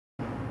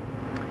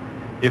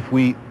If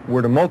we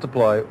were to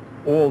multiply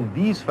all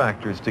these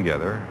factors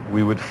together,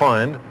 we would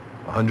find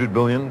 100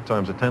 billion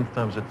times a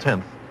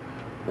tenth,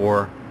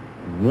 or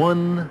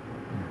 1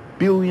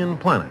 billion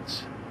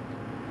planets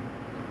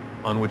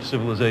on which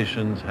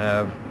civilizations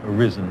have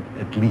arisen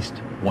at least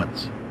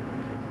once.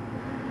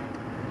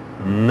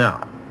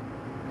 Now,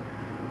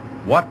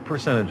 what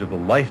percentage of the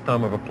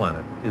lifetime of a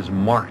planet is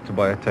marked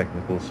by a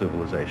technical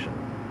civilization?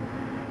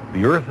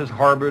 The Earth has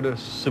harbored a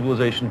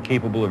civilization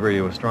capable of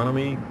radio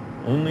astronomy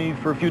only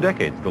for a few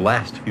decades, the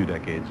last few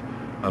decades,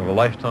 out of a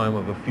lifetime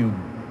of a few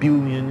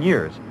billion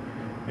years.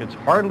 It's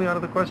hardly out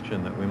of the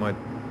question that we might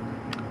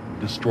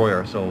destroy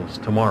ourselves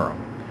tomorrow.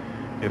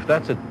 If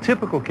that's a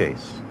typical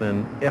case,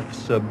 then F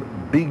sub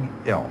big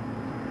L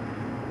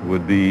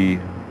would be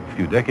a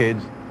few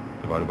decades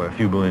divided by a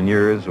few billion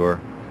years, or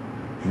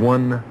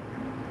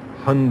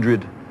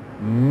 100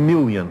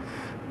 millionth,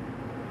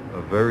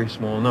 a very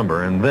small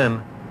number. And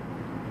then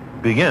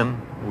big N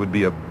would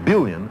be a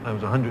billion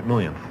times 100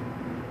 millionth,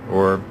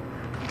 or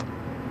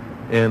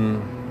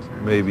N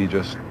maybe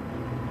just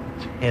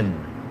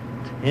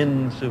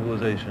 10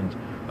 civilizations,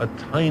 a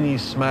tiny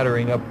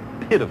smattering, a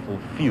pitiful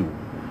few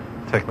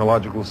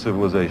technological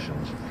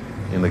civilizations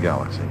in the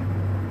galaxy.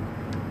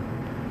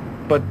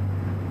 But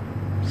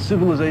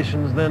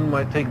civilizations then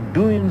might take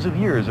billions of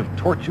years of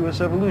tortuous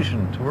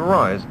evolution to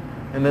arise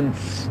and then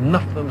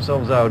snuff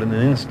themselves out in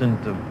an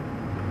instant of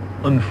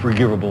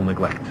unforgivable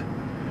neglect.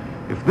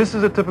 If this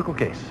is a typical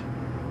case,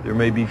 there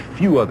may be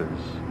few others,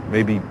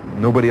 maybe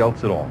nobody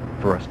else at all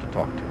for us to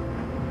talk to.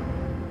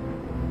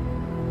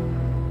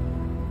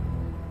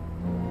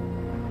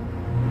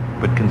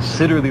 But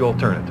consider the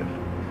alternative,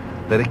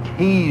 that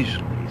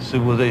occasionally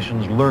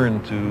civilizations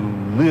learn to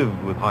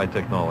live with high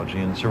technology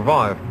and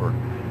survive for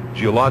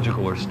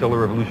geological or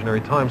stellar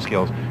evolutionary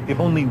timescales. If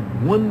only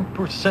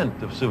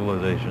 1% of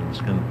civilizations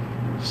can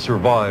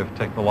survive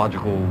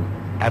technological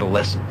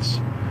adolescence,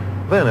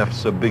 then F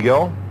sub big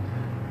L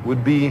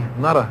would be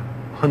not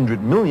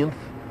 100 millionth,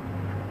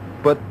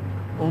 but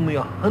only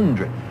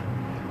 100th.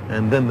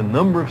 And then the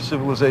number of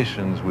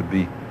civilizations would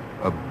be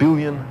 1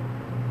 billion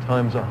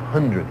times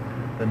 100th.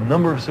 The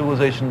number of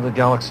civilizations in the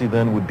galaxy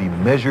then would be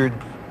measured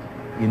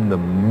in the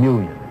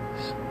millions.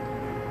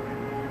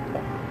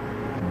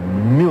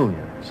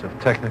 Millions of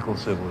technical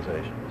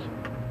civilizations.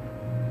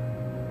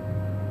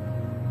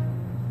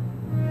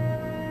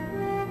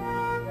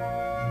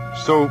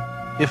 So,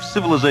 if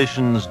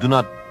civilizations do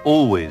not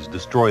always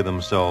destroy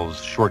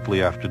themselves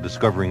shortly after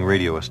discovering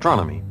radio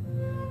astronomy,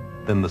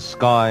 then the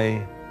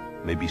sky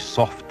may be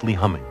softly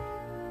humming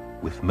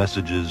with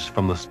messages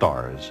from the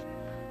stars,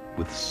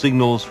 with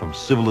signals from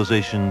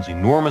civilizations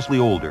enormously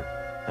older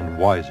and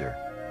wiser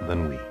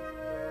than we.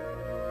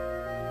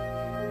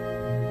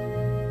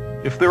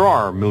 If there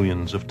are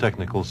millions of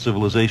technical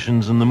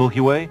civilizations in the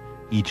Milky Way,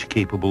 each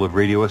capable of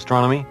radio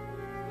astronomy,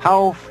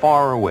 how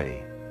far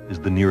away is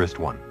the nearest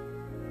one?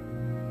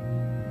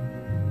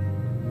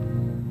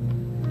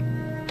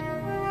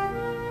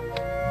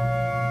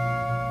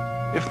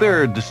 If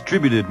they're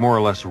distributed more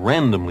or less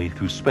randomly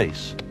through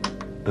space,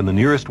 then the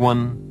nearest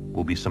one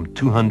will be some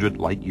 200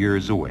 light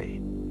years away.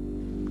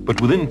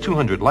 But within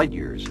 200 light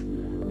years,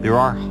 there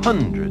are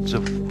hundreds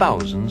of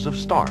thousands of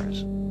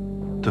stars.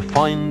 To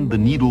find the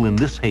needle in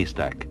this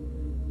haystack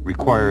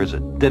requires a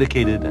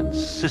dedicated and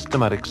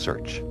systematic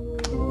search.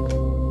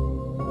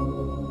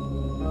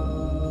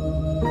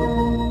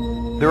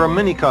 There are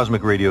many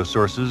cosmic radio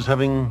sources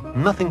having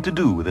nothing to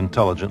do with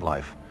intelligent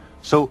life.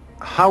 So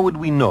how would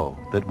we know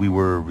that we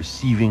were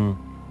receiving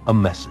a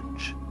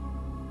message?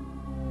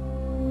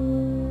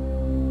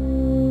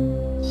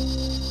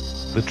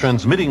 The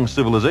transmitting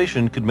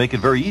civilization could make it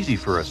very easy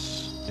for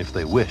us if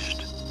they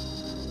wished.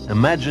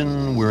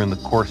 Imagine we're in the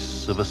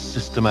course of a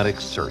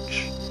systematic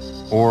search,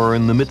 or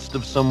in the midst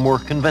of some more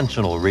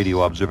conventional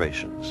radio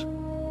observations.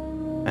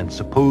 And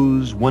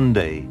suppose one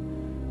day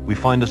we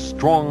find a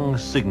strong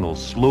signal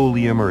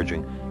slowly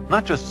emerging,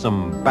 not just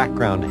some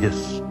background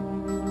hiss,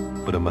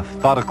 but a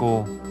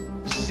methodical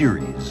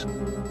series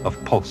of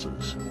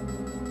pulses.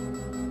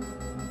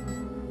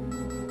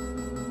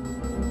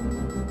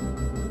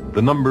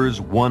 The numbers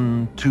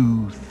 1,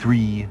 2,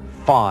 3,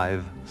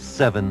 5,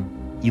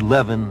 7,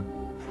 11,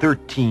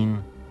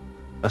 13,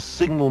 a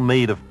signal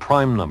made of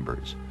prime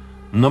numbers,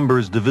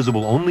 numbers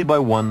divisible only by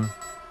 1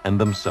 and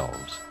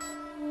themselves.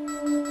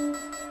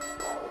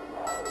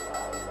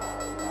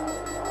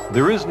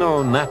 There is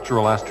no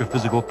natural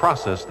astrophysical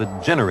process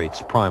that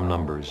generates prime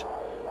numbers.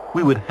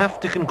 We would have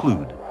to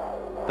conclude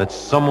that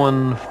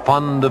someone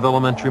fond of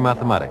elementary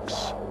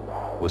mathematics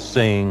was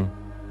saying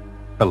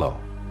hello.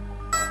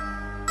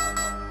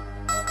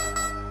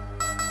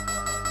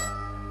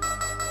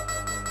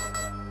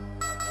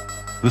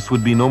 This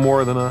would be no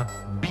more than a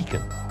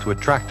beacon to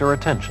attract our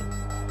attention.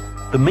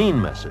 The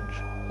main message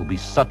will be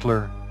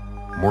subtler,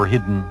 more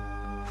hidden,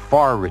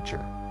 far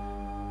richer.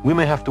 We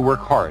may have to work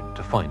hard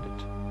to find it.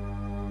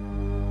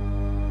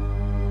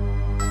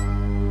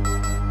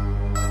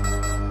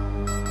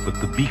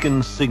 But the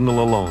beacon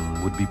signal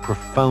alone would be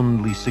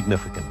profoundly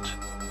significant.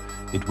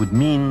 It would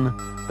mean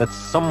that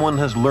someone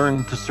has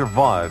learned to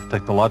survive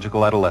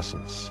technological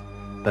adolescence,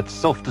 that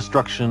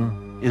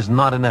self-destruction is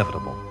not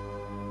inevitable,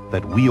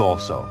 that we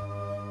also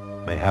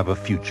may have a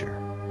future.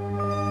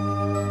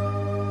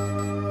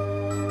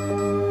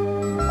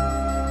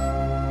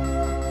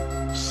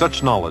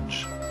 Such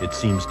knowledge, it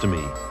seems to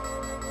me,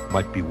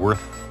 might be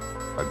worth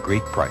a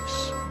great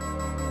price.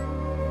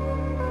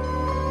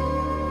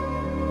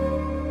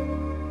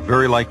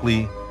 Very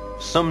likely,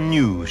 some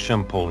new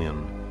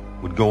Champollion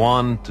would go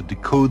on to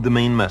decode the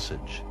main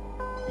message,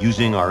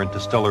 using our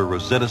interstellar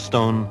Rosetta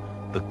Stone,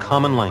 the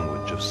common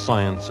language of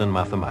science and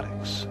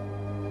mathematics.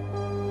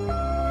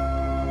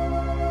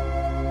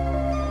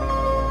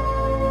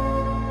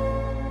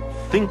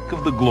 Think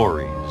of the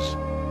glories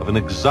of an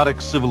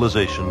exotic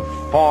civilization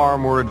far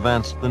more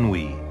advanced than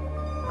we,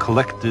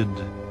 collected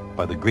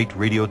by the great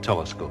radio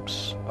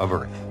telescopes of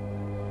Earth.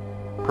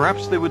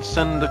 Perhaps they would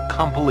send a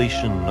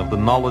compilation of the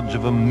knowledge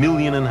of 1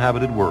 million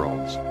inhabited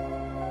worlds,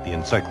 the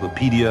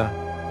Encyclopedia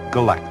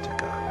Galactica.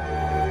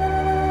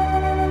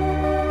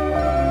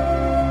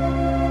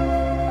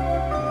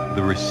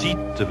 The receipt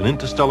of an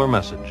interstellar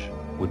message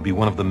would be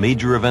one of the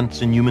major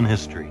events in human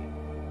history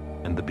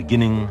and the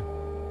beginning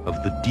of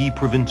the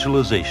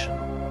deprovincialization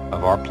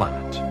of our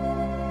planet.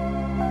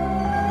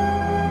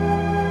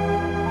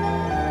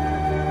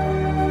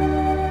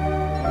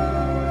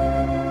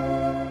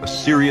 A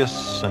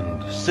serious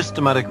and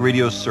systematic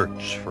radio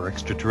search for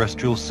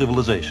extraterrestrial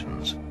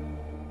civilizations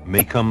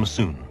may come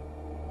soon.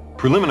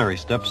 Preliminary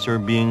steps are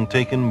being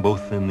taken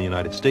both in the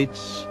United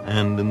States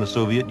and in the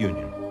Soviet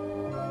Union.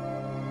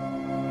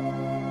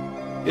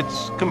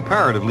 It's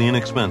comparatively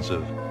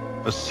inexpensive.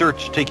 A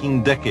search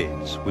taking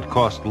decades would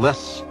cost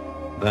less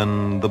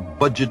than the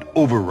budget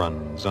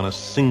overruns on a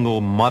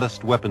single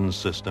modest weapons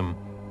system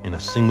in a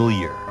single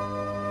year.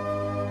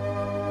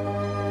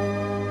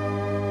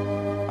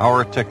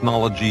 Our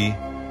technology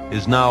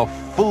is now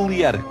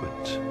fully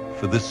adequate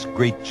for this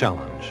great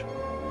challenge,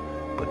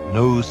 but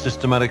no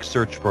systematic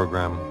search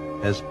program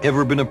has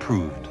ever been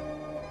approved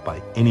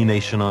by any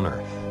nation on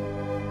Earth.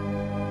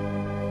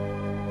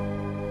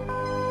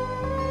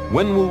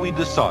 When will we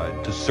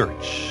decide to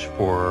search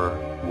for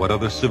what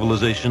other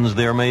civilizations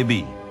there may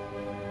be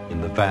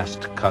in the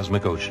vast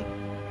cosmic ocean?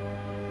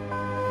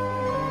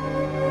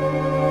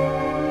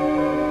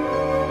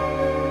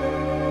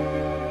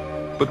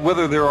 But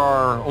whether there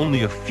are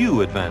only a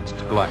few advanced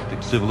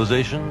galactic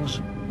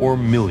civilizations or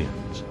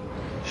millions,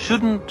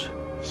 shouldn't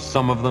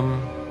some of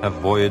them have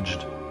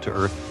voyaged to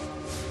Earth?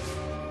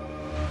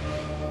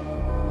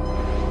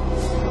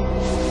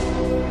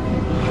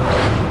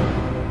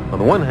 On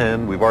the one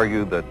hand, we've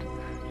argued that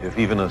if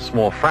even a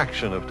small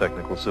fraction of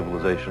technical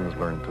civilizations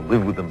learn to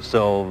live with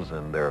themselves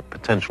and their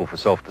potential for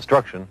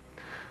self-destruction,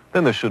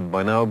 then there should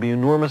by now be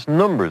enormous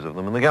numbers of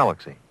them in the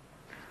galaxy.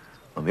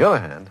 On the other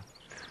hand,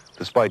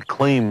 despite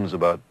claims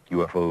about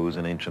UFOs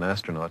and ancient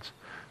astronauts,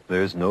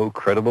 there's no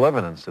credible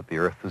evidence that the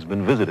Earth has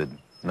been visited,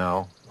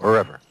 now or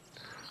ever.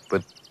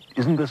 But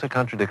isn't this a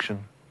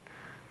contradiction?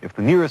 If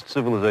the nearest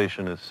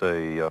civilization is,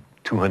 say,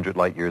 200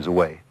 light years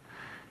away,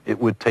 it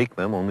would take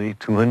them only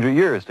 200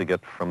 years to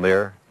get from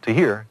there to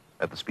here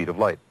at the speed of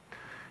light.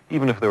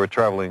 Even if they were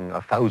traveling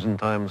 1,000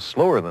 times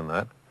slower than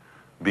that,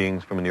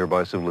 beings from a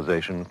nearby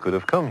civilization could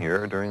have come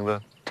here during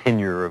the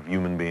tenure of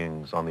human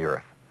beings on the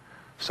Earth.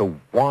 So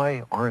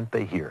why aren't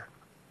they here?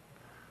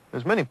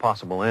 There's many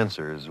possible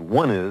answers.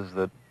 One is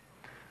that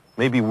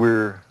maybe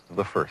we're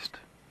the first.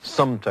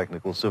 Some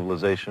technical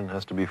civilization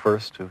has to be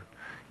first to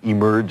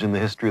emerge in the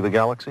history of the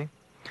galaxy.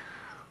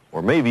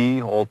 Or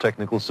maybe all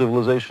technical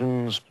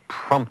civilizations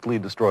promptly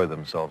destroy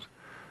themselves.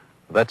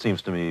 That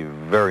seems to me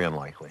very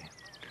unlikely.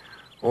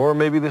 Or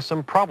maybe there's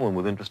some problem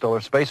with interstellar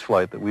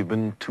spaceflight that we've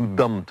been too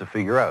dumb to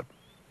figure out.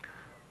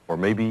 Or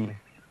maybe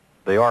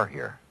they are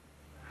here,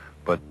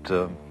 but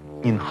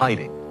in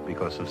hiding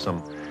because of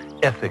some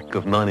ethic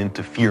of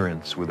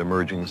non-interference with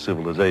emerging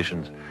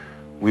civilizations.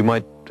 We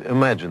might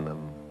imagine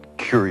them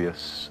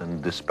curious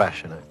and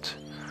dispassionate,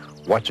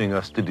 watching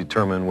us to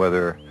determine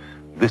whether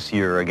this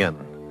year again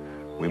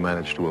we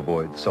manage to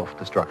avoid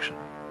self-destruction.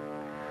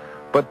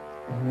 But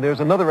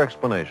there's another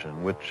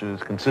explanation which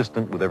is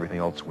consistent with everything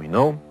else we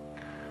know,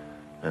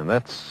 and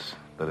that's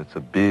that it's a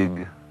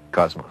big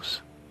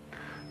cosmos.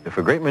 If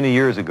a great many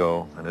years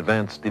ago an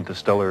advanced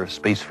interstellar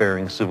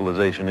spacefaring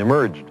civilization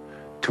emerged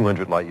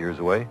 200 light years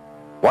away,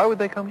 why would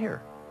they come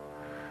here?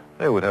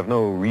 They would have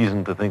no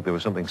reason to think there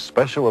was something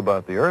special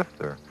about the Earth.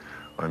 There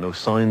are no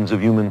signs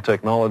of human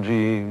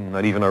technology,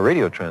 not even our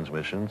radio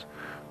transmissions,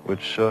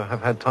 which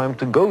have had time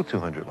to go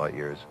 200 light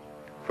years.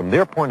 From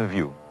their point of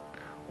view,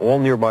 all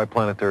nearby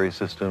planetary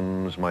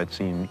systems might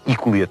seem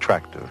equally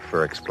attractive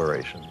for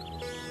exploration.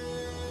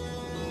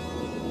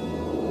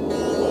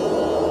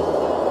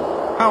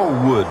 How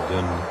would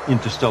an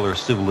interstellar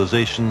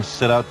civilization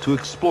set out to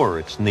explore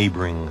its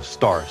neighboring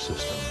star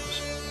system?